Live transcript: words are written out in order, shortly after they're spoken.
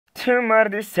Tú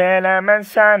mordiste la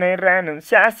manzana y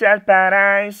renunciaste al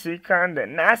paraíso y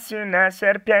condenaste una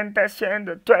serpiente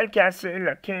siendo tú el que así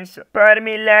lo quiso. Por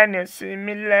milenios y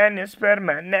milenios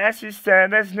permaneciste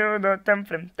desnudo, te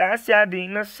enfrentaste a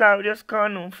dinosaurios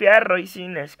con un fierro y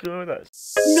sin escudos.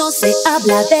 No se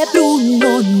habla de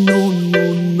Bruno,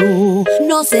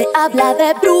 no se habla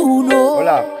de Bruno.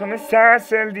 Hola, ¿cómo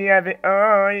estás el día de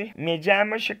hoy? Me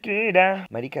llamo Shakira.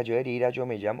 Marica, yo debería yo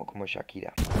me llamo como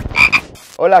Shakira.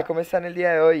 Hola, ¿cómo están el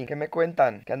día de hoy? ¿Qué me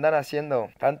cuentan? ¿Qué andan haciendo?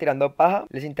 ¿Estaban tirando paja?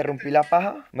 ¿Les interrumpí la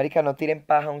paja? Marica, no tiren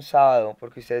paja un sábado,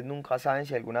 porque ustedes nunca saben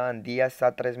si alguna bandía está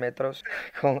a 3 metros.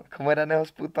 ¿Cómo eran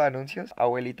esos putos anuncios?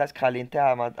 Abuelitas calientes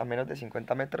a menos de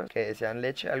 50 metros, que desean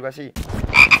leche, algo así.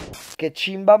 Qué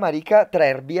chimba, marica,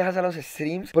 traer viejas a los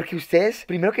streams, porque ustedes,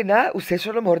 primero que nada, ustedes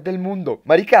son lo mejor del mundo.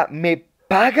 Marica, me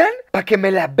 ¿pagan para que me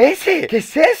la bese? ¿Qué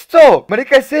es esto?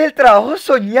 Marica, ese es el trabajo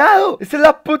soñado. Esa es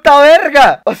la puta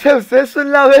verga. O sea, ustedes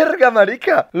son la verga,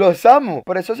 marica. Los amo.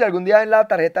 Por eso si algún día ven la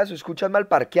tarjeta de sus escuchas mal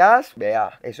parqueadas,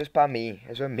 vea, eso es para mí,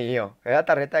 eso es mío. Esa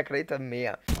tarjeta de crédito es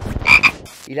mía.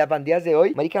 Y las bandidas de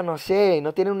hoy, marica, no sé,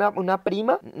 ¿no tienen una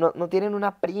prima? ¿No tienen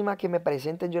una prima que me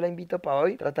presenten? Yo la invito para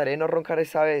hoy. Trataré de no roncar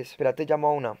esta vez. Espérate, llamo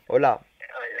a una. Hola. Hola.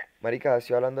 Marica,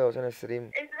 estoy hablando de vos en el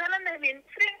stream. ¿Estás hablando de mi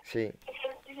stream? Sí. Estás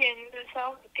diciendo esa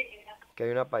botina. Que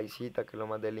hay una paisita que es lo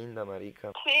más de linda,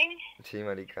 marica. Sí. Sí,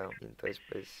 marica. Entonces,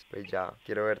 pues ya.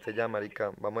 Quiero verte ya,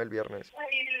 marica. Vamos el viernes.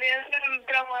 Ay, Leandro, un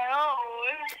tramador.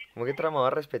 ¿Cómo que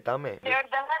tramador? Respetame. De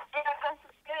verdad,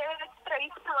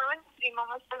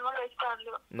 me estás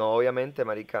molestando. No, obviamente,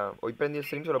 marica. Hoy prendí el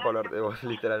stream solo para hablar de vos,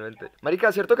 literalmente.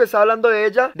 Marica, ¿cierto que estaba hablando de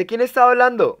ella? ¿De quién estaba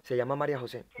hablando? Se llama María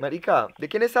José. Marica, ¿de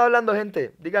quién estaba hablando,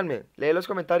 gente? Díganme. Lee los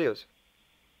comentarios.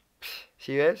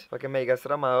 ¿Sí ves? Para que me digas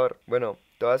tramador. Bueno,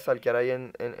 te vas a stalkear ahí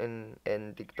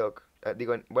en TikTok.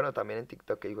 Bueno, también en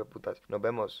TikTok, que hijo de putas. Nos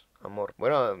vemos, amor.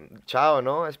 Bueno, chao,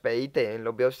 ¿no? Despedite. En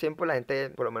los viejos tiempos la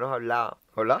gente por lo menos hablaba.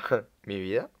 Hola, ¿mi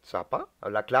vida? ¿Sapa?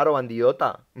 Habla claro,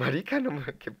 bandidota. Marica, no,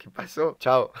 ¿qué pasó?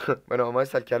 Chao. Bueno, vamos a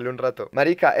stalkearle un rato.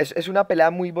 Marica, es una pelada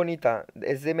muy bonita.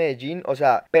 Es de Medellín, o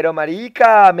sea, pero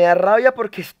marica, me da rabia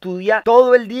porque estudia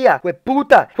todo el día.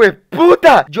 ¡Jueputa!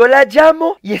 ¡Jueputa! Yo la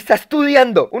llamo y está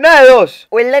estudiando. Una de dos.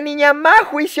 O es la niña más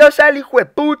juiciosa del hijo de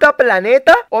puta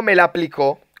planeta, o me la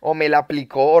aplicó.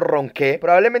 O ronqué.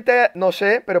 Probablemente, no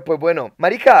sé, pero pues bueno.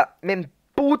 Marica, me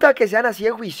emputa que sean así de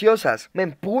juiciosas. Me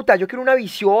emputa, yo quiero una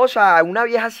viciosa. Una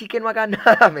vieja así que no haga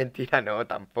nada. Mentira, no,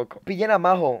 tampoco. Pillen a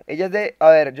Majo. Ella es de...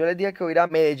 A ver, yo les dije que voy a ir a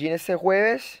Medellín este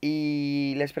jueves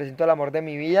y les presento el amor de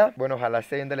mi vida. Bueno, ojalá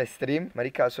esté viendo el stream.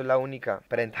 Marica, eso es la única.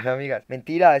 Presentan, amigas.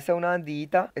 Mentira, esta es una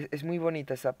bandita. Es muy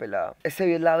bonita esta pelada. Este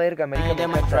video es la verga, marica.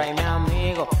 Me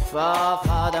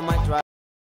encanta.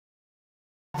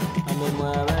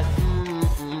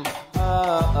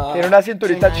 Tiene una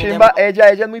cinturita chimba. Ella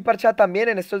es muy parchada también.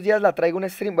 En estos días la traigo un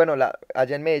stream. Bueno,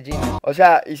 allá en Medellín. O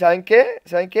sea, ¿y saben qué?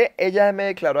 ¿Saben qué? Ella me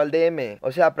declaró al DM.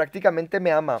 O sea, prácticamente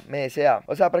me ama, me desea.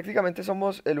 O sea, prácticamente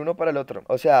somos el uno para el otro.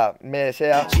 O sea, me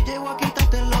desea.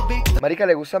 Marica,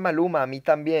 le gusta Maluma, a mí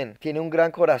también. Tiene un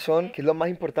gran corazón, que es lo más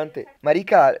importante.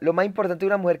 Marica, lo más importante de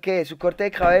una mujer que es su corte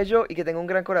de cabello y que tenga un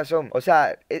gran corazón. O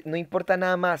sea, no importa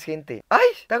nada más, gente. ¡Ay!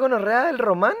 ¿Está gonorrea el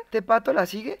Román? ¿Este pato la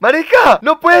sigue? ¡Marica!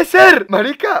 ¡No puede ser!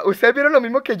 Marica, ¿ustedes vieron lo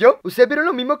mismo que yo? ¿Ustedes vieron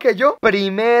lo mismo que yo?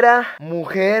 Primera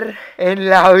mujer en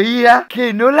la vida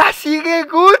que no la sigue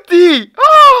Guty.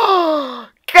 ¡Oh!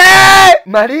 ¿Qué?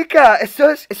 Marica, eso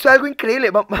es algo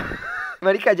increíble.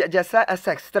 Marica, ya está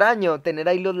hasta extraño tener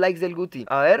ahí los likes del Guty.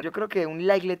 A ver, yo creo que un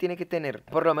like le tiene que tener.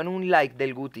 Por lo menos un like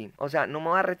del Guty. O sea, no me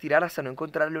voy a retirar hasta no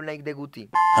encontrarle un like de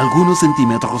Guty. Algunos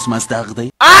centímetros más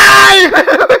tarde. ¡Ay!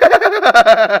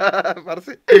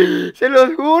 Parce, se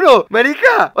los juro,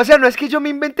 marica. O sea, no es que yo me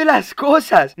invente las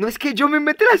cosas. No es que yo me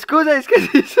invente las cosas. Es que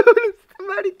sí son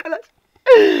marica las...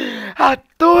 A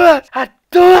todas.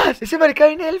 Ese marica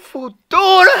viene del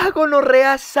futuro. La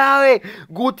gonorrea sabe.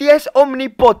 Guty es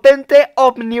omnipotente,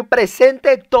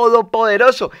 omnipresente,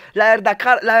 todopoderoso. La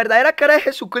verdadera cara de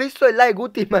Jesucristo es la de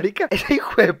Guty, marica. Ese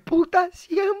hijo de puta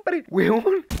siempre,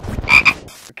 weón.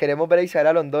 Queremos ver a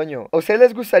Isabela Londoño. ¿A ustedes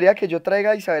les gustaría que yo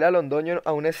traiga a Isabela Londoño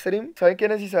a un stream? ¿Saben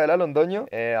quién es Isabela Londoño?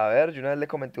 A ver, yo una vez le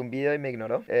comenté un video y me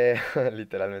ignoró.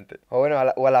 Literalmente. O bueno,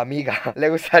 a la amiga. ¿Le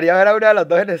gustaría ver a una de las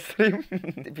dos en stream?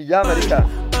 Pillada, marica.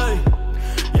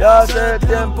 Ya hace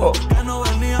tiempo.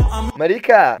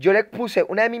 Marica, yo le puse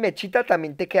una de mi mechita,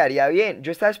 también te quedaría bien.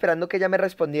 Yo estaba esperando que ella me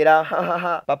respondiera,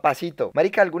 jajaja, papacito.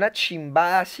 Marica, alguna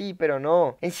chimbada así, pero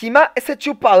no. Encima, este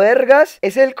chupavergas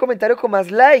es el comentario con más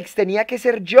likes. Tenía que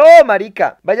ser yo,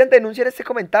 marica. Vayan, denuncien este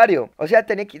comentario. O sea,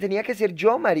 tenía que ser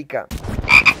yo, marica.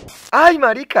 ¡Ay,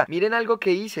 marica! Miren algo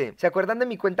que hice. ¿Se acuerdan de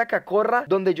mi cuenta Cacorra?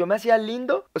 Donde yo me hacía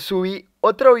lindo. Subí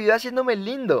otro video haciéndome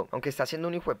lindo. Aunque está haciendo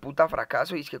un hijo de puta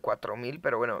fracaso y es que 4000,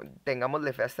 pero bueno,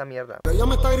 tengámosle fe a esta mierda. Ella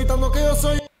me está gritando que yo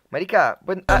soy. Marica,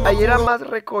 bueno, ahí era más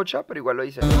recocha, pero igual lo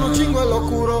hice. No chingo el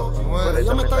oscuro.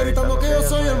 Ella me está gritando que yo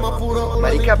soy el más puro.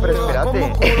 Marica, pero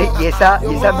espérate. ¿Y esa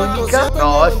mímica?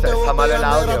 No, está malo el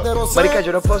audio. Marica,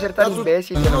 yo no puedo ser tan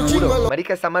imbécil, te lo juro.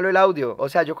 Marica, está malo el audio. O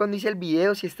sea, yo cuando hice el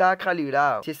video sí estaba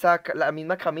calibrado. Sí estaba la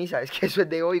misma camisa. Es que eso es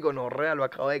de hoy, gonorrea, lo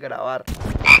acabo de grabar.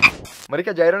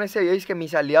 Marica, ya vieron ese video, es que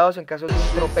mis aliados en caso de un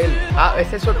tropel. Ah,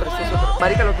 este es otro.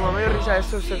 Marica, lo que más me dio risa de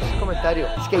esto es ese comentario.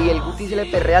 Es que y el Guty se le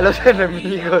perrea a los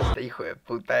enemigos. Este hijo de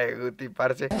puta de Guty,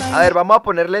 parce. A ver, vamos a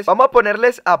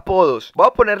ponerles apodos. Voy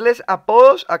a ponerles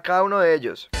apodos a cada uno de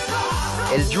ellos.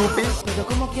 El Yupi,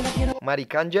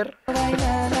 Maricanger.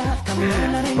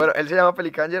 Bueno, él se llama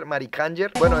Pelicanger,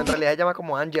 Maricanger. Bueno, en realidad se llama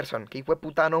como Angerson. Que hijo de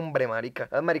puta nombre, marica.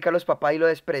 Marica, los papás y lo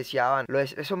despreciaban.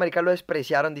 Eso, marica, lo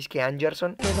despreciaron, dizque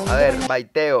Angerson. A ver,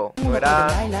 Baiteo. No era,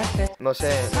 no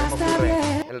sé, no me ocurre.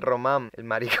 El Román, el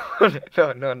maricón.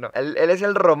 No. Él es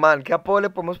el Román. ¿Qué apodo le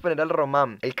podemos poner al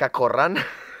Román? El Cacorrán.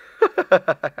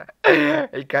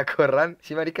 El Cacorrán.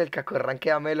 Sí, marica, el Cacorrán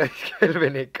queda melo. Es que el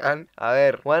Benecán. A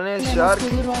ver, Juan es Shark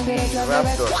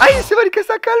Raptor. ¡Ay, ese marica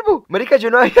está calvo! Marica,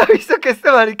 yo no había visto que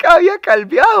este marica había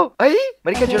calveado. ¡Ay!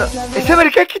 Marica, yo no... ¿Ese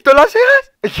marica quitó las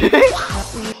cejas? ¿Qué?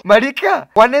 Marica,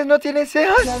 ¿Juanes no tiene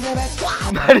cejas?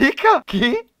 Marica,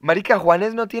 ¿qué? Marica,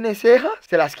 ¿Juanes no tiene cejas?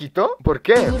 ¿Se las quitó? ¿Por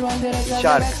qué?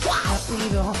 Shark,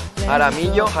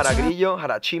 Jaramillo, Jaragrillo,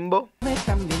 Jarachimbo.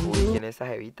 Uy, ¿quién es esa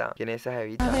jevita? ¿Quién es esa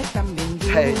jevita? Esa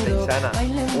jevita insana.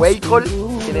 Weikol,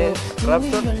 ¿quién es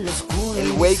Raptor?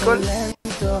 El Weikol.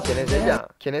 ¿Quién es ella?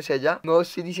 ¿Quién es ella? No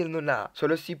estoy diciendo nada,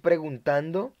 solo estoy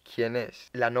preguntando quién es.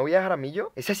 ¿La novia de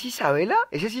Jaramillo? ¿Esa es Isabela?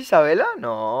 ¿Esa es Isabela?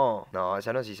 No,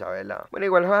 esa no es Isabela. Bueno,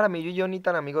 igual Jaramillo y yo ni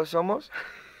tan amigos somos.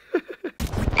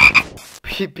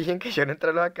 Piden que yo no entre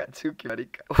a los Akatsuki,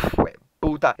 marica. Uf,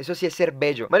 puta, eso sí es ser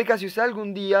bello. Marica, si ustedes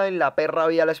algún día en la perra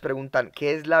vida les preguntan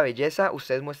 ¿qué es la belleza?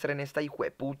 Ustedes muestren esta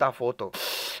hijueputa foto.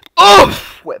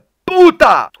 ¡Uf!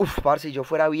 ¡Puta! Uf, parce, si yo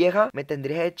fuera vieja, me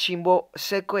tendría de chimbo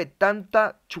seco de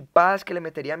tanta chupadas que le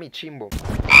metería a mi chimbo.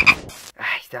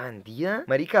 Ay, esta bandida.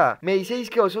 Marica, me dice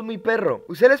que vos sos muy perro.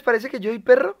 ¿Ustedes les parece que yo soy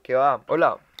perro? ¿Qué va?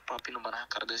 Hola. Papi, nos van a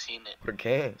sacar de cine. ¿Por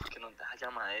qué? Porque nos deja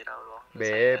llamadera, bro.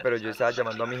 Ve, pero yo estaba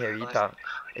llamando a mi jevita.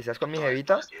 ¿Estás con mi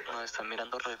jevita? Nos están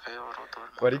mirando re feo, bro. Todo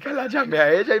el mundo. Marica, la llamé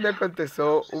a ella y me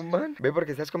contestó un man. Ve,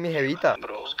 porque estás con mi jevita.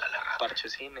 Bro, parche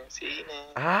cine.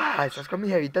 Ah, estás con mi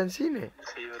jevita en cine.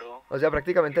 Sí, bro. O sea,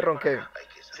 prácticamente ronqué.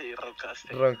 Sí,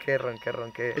 roncaste.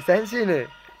 Ronqué. ¿Estás en cine?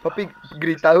 Papi,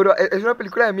 grita duro. ¿Es una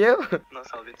película de miedo? No,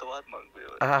 está viendo Batman, güey.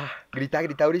 Ah, grita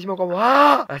durísimo como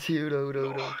 ¡ah! Así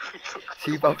duro.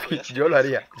 Sí, papi, yo lo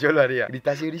haría.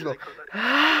 Grita así durísimo.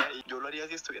 ¡Ah! Yo lo haría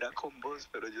si estuviera con vos,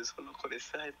 pero yo solo con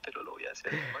esta gente no lo voy a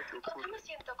hacer.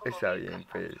 Está bien,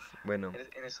 pues, bueno.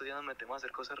 En estos días nos metemos a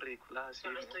hacer cosas ridículas así.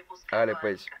 Hágale,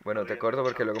 pues. Bueno, te corto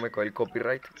porque luego me coge el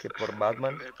copyright. Que por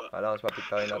Batman. Hablamos,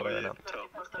 papita, ven la regana.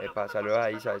 Epa, saludos a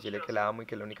Isa, decirle que la amo y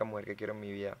que es la única mujer que quiero en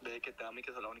mi vida. De que te amo y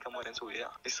que sos la única mujer en su vida.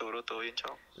 Listo, bro, todo bien,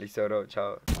 chao. Listo, bro,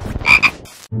 chao.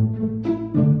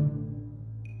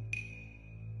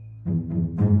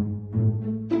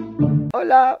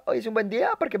 Hola, hoy es un buen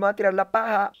día porque me voy a tirar la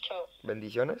paja. Chao.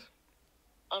 Bendiciones.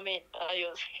 Amén.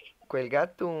 Adiós. Cuelga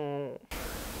tu...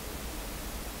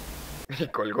 ¿Y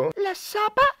colgó? La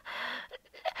Sapa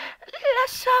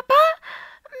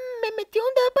me metió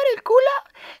un dedo para el culo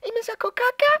y me sacó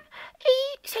caca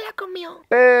y se la comió.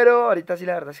 Pero ahorita sí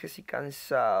la verdad es que sí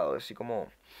cansado, así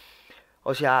como...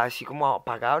 O sea, así como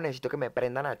apagado, necesito que me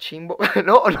prendan a chimbo.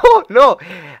 No. No.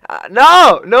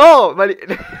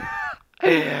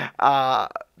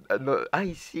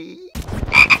 Ay, sí.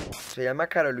 Se llama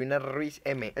Carolina Ruiz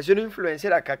M. Es una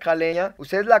influencer acá caleña.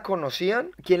 ¿Ustedes la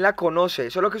conocían? ¿Quién la conoce?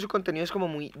 Solo que su contenido es como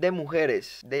muy de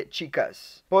mujeres, de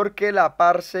chicas. Porque la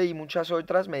Parce y muchas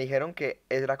otras me dijeron que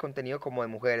era contenido como de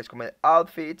mujeres, como de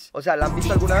outfits. O sea, ¿la han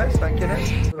visto alguna vez? ¿Saben quién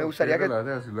es? Me gustaría que...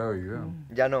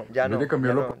 Ya no.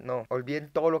 No, olviden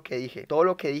todo lo que dije. Todo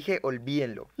lo que dije,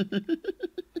 olvídenlo.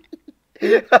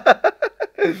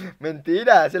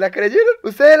 Mentira, ¿se la creyeron?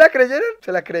 ¿Ustedes la creyeron?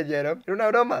 Se la creyeron. Era una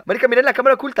broma. Marica, miren la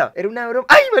cámara oculta. Era una broma.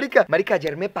 ¡Ay, marica! Marica,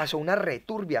 ayer me pasó una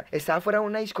returbia. Estaba fuera de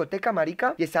una discoteca,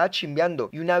 marica, y estaba chimbeando.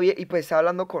 Y pues estaba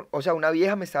hablando con... O sea, una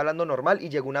vieja me estaba hablando normal y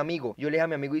llegó un amigo. Yo le dije a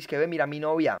mi amigo, dice que ve, mira a mi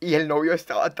novia. Y el novio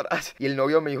estaba atrás. Y el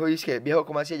novio me dijo, dice que, viejo,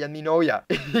 ¿cómo así? Ella es mi novia.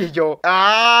 Y yo,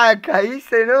 ¡ah!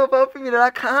 Caíste, no, papi. Mira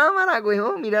la cámara,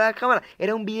 weón. Mira la cámara.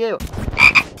 Era un video.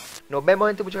 Nos vemos,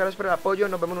 gente, muchas gracias por el apoyo.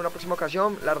 Nos vemos en una próxima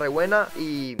ocasión. La rebuena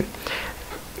y...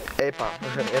 Epa.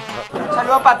 Un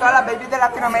saludo para todas las babies de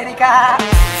Latinoamérica.